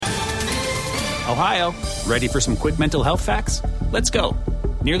Ohio, ready for some quick mental health facts? Let's go.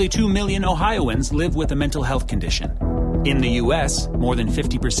 Nearly 2 million Ohioans live with a mental health condition. In the U.S., more than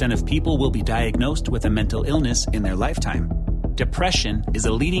 50% of people will be diagnosed with a mental illness in their lifetime. Depression is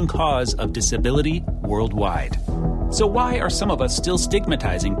a leading cause of disability worldwide. So why are some of us still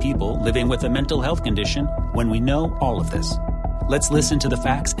stigmatizing people living with a mental health condition when we know all of this? Let's listen to the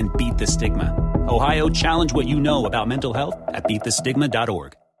facts and beat the stigma. Ohio, challenge what you know about mental health at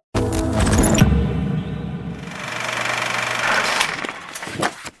beatthestigma.org.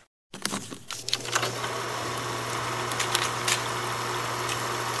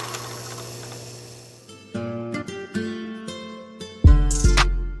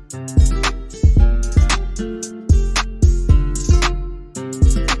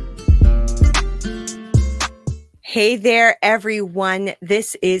 Hey there, everyone.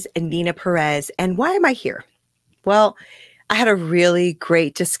 This is Nina Perez. And why am I here? Well, I had a really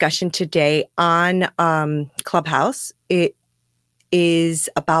great discussion today on Clubhouse. It is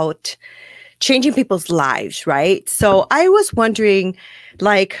about changing people's lives, right? So I was wondering,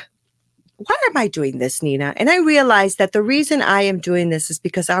 why am I doing this, Nina? And I realized that the reason I am doing this is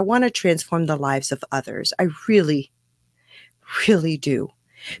because I want to transform the lives of others. I really, really do.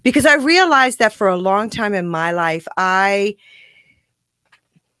 Because I realized that for a long time in my life, I,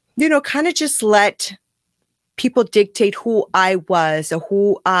 kind of just let people dictate who I was or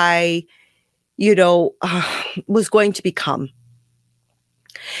who I, was going to become.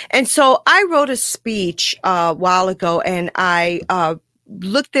 And so I wrote a speech a while ago, and I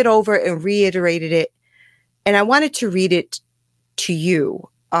looked it over and reiterated it. And I wanted to read it to you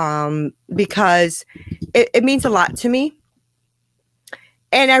because it means a lot to me.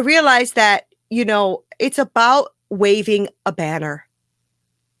 And I realized that, it's about waving a banner.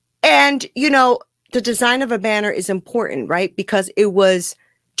 And, the design of a banner is important, right? Because it was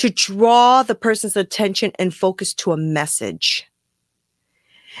to draw the person's attention and focus to a message.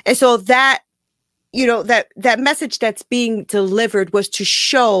 And so that, that message that's being delivered was to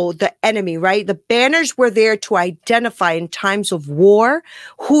show the enemy, right? The banners were there to identify in times of war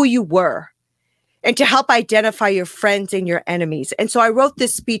who you were, and to help identify your friends and your enemies. And so I wrote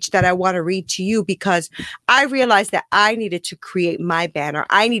this speech that I want to read to you because I realized that I needed to create my banner.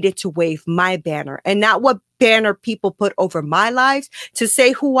 I needed to wave my banner, and not what banner people put over my lives to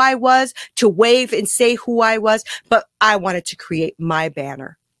say who I was, to wave and say who I was, but I wanted to create my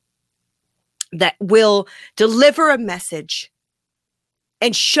banner that will deliver a message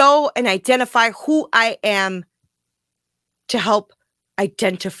and show and identify who I am, to help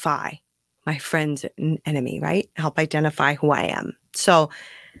identify my friends and enemy, right? Help identify who I am. So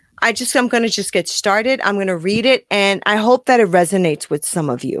I'm going to just get started. I'm going to read it, and I hope that it resonates with some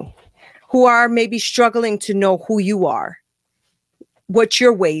of you who are maybe struggling to know who you are, what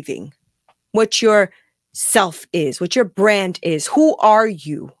you're waving, what your self is, what your brand is. Who are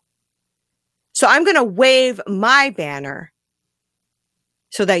you? So I'm going to wave my banner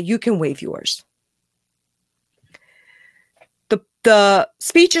so that you can wave yours. The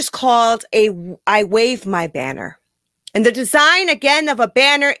speech is called I Wave My Banner. And the design, again, of a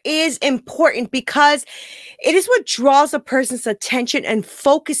banner is important because it is what draws a person's attention and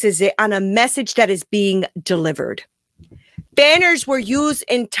focuses it on a message that is being delivered. Banners were used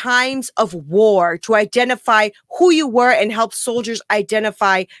in times of war to identify who you were and help soldiers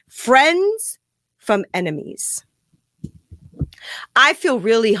identify friends from enemies. I feel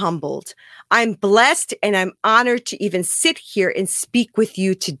really humbled. I'm blessed and I'm honored to even sit here and speak with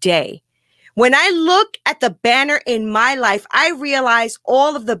you today. When I look at the banner in my life, I realize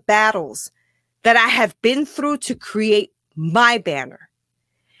all of the battles that I have been through to create my banner.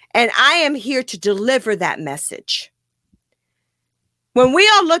 And I am here to deliver that message. When we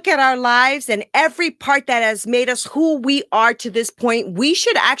all look at our lives and every part that has made us who we are to this point, we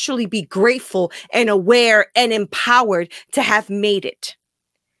should actually be grateful and aware and empowered to have made it,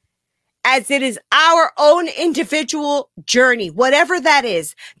 as it is our own individual journey, whatever that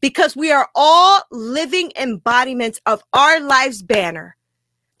is, because we are all living embodiments of our life's banner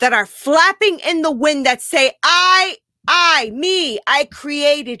that are flapping in the wind that say, me, I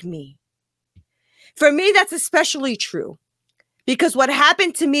created me. For me, that's especially true because what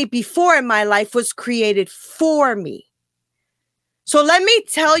happened to me before in my life was created for me. So let me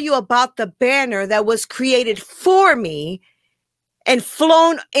tell you about the banner that was created for me and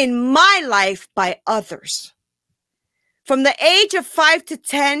flown in my life by others. From the age of 5 to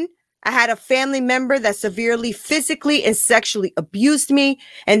 10, I had a family member that severely physically and sexually abused me,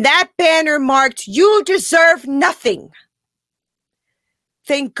 and that banner marked, "You deserve nothing."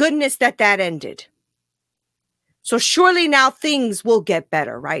 Thank goodness that ended. So surely now things will get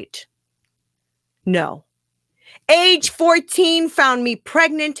better, right? No. Age 14 found me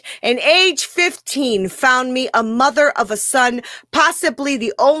pregnant, and age 15 found me a mother of a son, possibly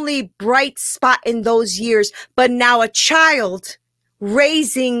the only bright spot in those years, but now a child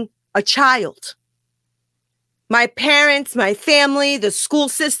raising a child. My parents, my family, the school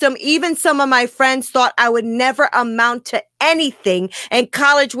system, even some of my friends thought I would never amount to anything, and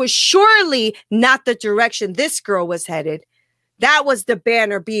college was surely not the direction this girl was headed. That was the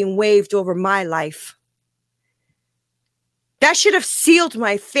banner being waved over my life. That should have sealed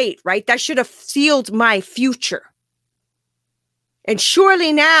my fate, right? That should have sealed my future. And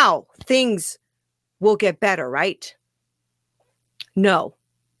surely now things will get better, right? No.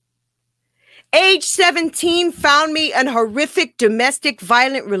 Age 17 found me an horrific domestic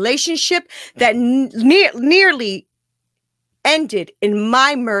violent relationship that nearly ended in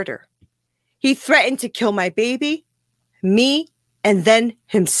my murder. He threatened to kill my baby, me, and then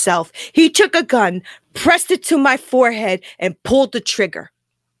himself. He took a gun, pressed it to my forehead, and pulled the trigger.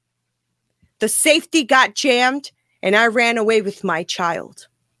 The safety got jammed, and I ran away with my child.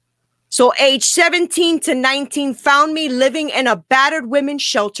 So age 17 to 19 found me living in a battered women's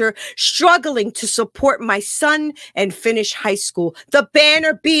shelter, struggling to support my son and finish high school. The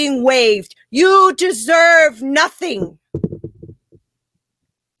banner being waved, you deserve nothing.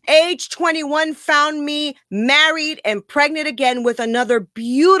 Age 21 found me married and pregnant again with another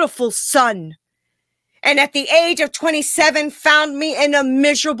beautiful son. And at the age of 27 found me in a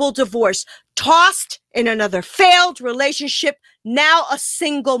miserable divorce, tossed in another failed relationship, now a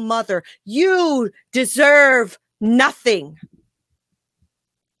single mother. You deserve nothing.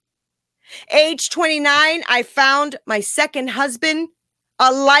 Age 29, I found my second husband,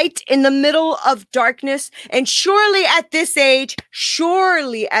 a light in the middle of darkness. And surely at this age,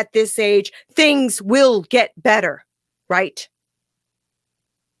 things will get better, right?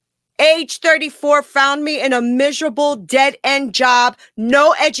 Age 34 found me in a miserable dead-end job,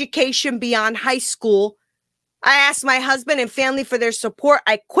 no education beyond high school. I asked my husband and family for their support.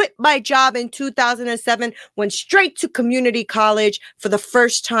 I quit my job in 2007, went straight to community college for the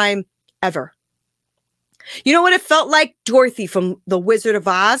first time ever. You know what it felt like? Dorothy from The Wizard of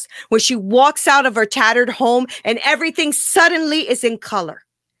Oz, when she walks out of her tattered home and everything suddenly is in color.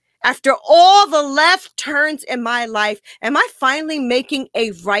 After all the left turns in my life, am I finally making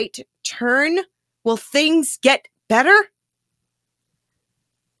a right turn? Will things get better?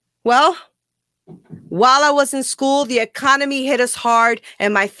 Well, while I was in school, the economy hit us hard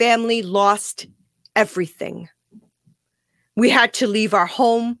and my family lost everything. We had to leave our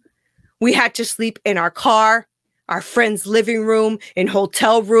home. We had to sleep in our car, our friends' living room, in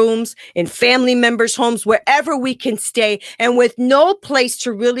hotel rooms, in family members' homes, wherever we can stay. And with no place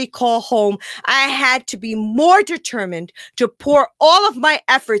to really call home, I had to be more determined to pour all of my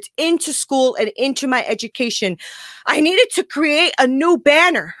efforts into school and into my education. I needed to create a new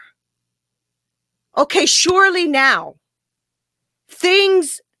banner. Okay, surely now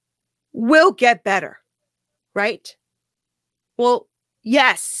things will get better, right? Well,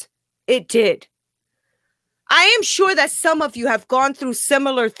 yes, it did. I am sure that some of you have gone through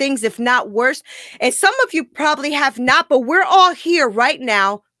similar things, if not worse, and some of you probably have not, but we're all here right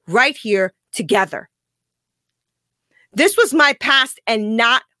now, right here together. This was my past and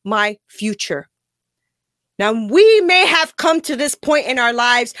not my future. Now, we may have come to this point in our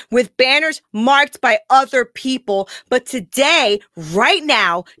lives with banners marked by other people, but today, right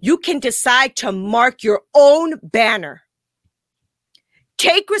now, you can decide to mark your own banner.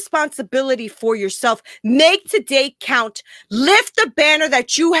 Take responsibility for yourself. Make today count. Lift the banner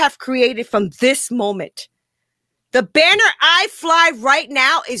that you have created from this moment. The banner I fly right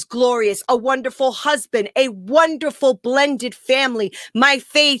now is glorious, a wonderful husband, a wonderful blended family. My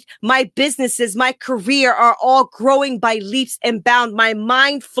faith, my businesses, my career are all growing by leaps and bounds. My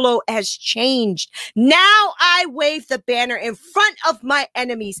mind flow has changed. Now I wave the banner in front of my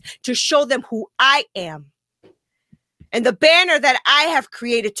enemies to show them who I am. And the banner that I have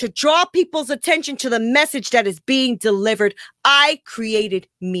created to draw people's attention to the message that is being delivered. I created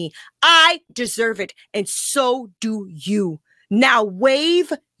me. I deserve it. And so do you. Now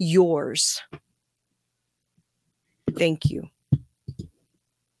wave yours. Thank you.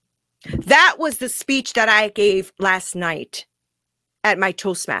 That was the speech that I gave last night at my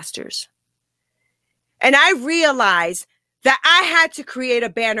Toastmasters. And I realized that I had to create a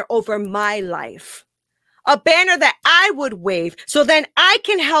banner over my life. A banner that I would wave so then I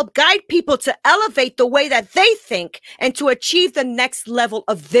can help guide people to elevate the way that they think and to achieve the next level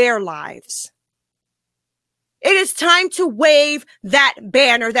of their lives. It is time to wave that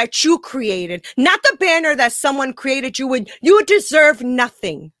banner that you created, not the banner that someone created you with. You deserve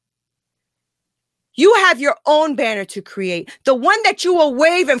nothing. You have your own banner to create, the one that you will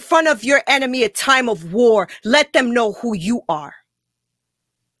wave in front of your enemy at time of war. Let them know who you are.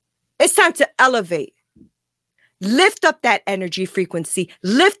 It's time to elevate. Lift up that energy frequency.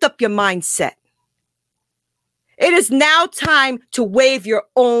 Lift up your mindset. It is now time to wave your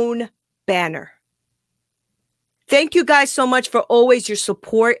own banner. Thank you guys so much for always your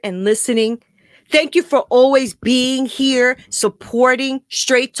support and listening. Thank you for always being here, supporting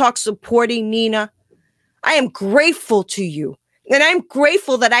Straight Talk, supporting Nina. I am grateful to you. And I'm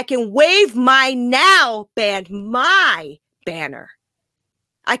grateful that I can wave my now band, my banner.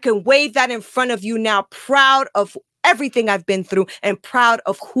 I can wave that in front of you now, proud of everything I've been through and proud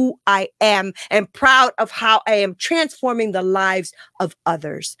of who I am and proud of how I am transforming the lives of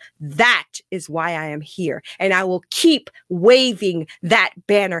others. That is why I am here. And I will keep waving that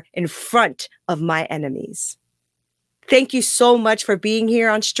banner in front of my enemies. Thank you so much for being here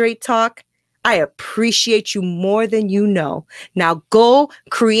on Straight Talk. I appreciate you more than you know. Now go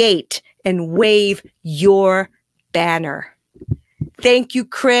create and wave your banner. Thank you,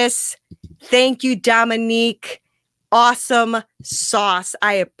 Chris. Thank you, Dominique. Awesome sauce.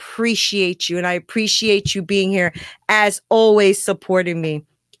 I appreciate you, and I appreciate you being here, as always, supporting me.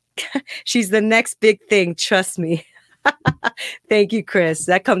 She's the next big thing. Trust me. Thank you, Chris.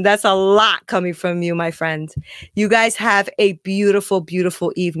 That's a lot coming from you, my friend. You guys have a beautiful,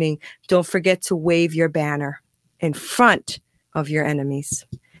 beautiful evening. Don't forget to wave your banner in front of your enemies.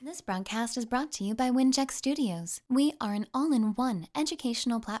 This broadcast is brought to you by Winject Studios. We are an all-in-one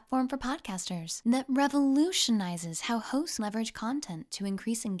educational platform for podcasters that revolutionizes how hosts leverage content to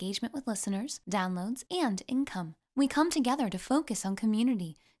increase engagement with listeners, downloads, and income. We come together to focus on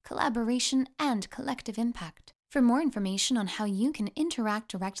community, collaboration, and collective impact. For more information on how you can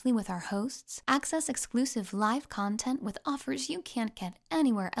interact directly with our hosts, access exclusive live content with offers you can't get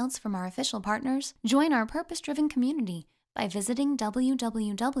anywhere else from our official partners, join our purpose-driven community by visiting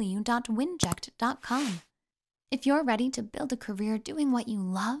www.winject.com. If you're ready to build a career doing what you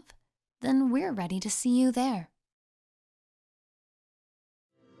love, then we're ready to see you there.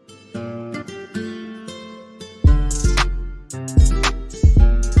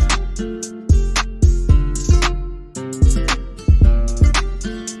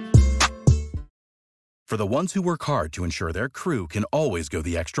 For the ones who work hard to ensure their crew can always go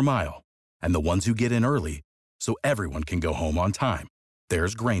the extra mile, and the ones who get in early so everyone can go home on time,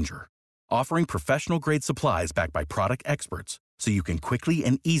 there's Grainger, offering professional-grade supplies backed by product experts so you can quickly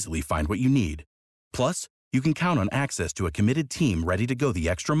and easily find what you need. Plus, you can count on access to a committed team ready to go the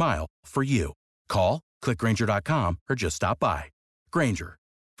extra mile for you. Call, click Grainger.com, or just stop by. Grainger,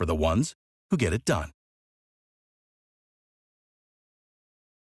 for the ones who get it done.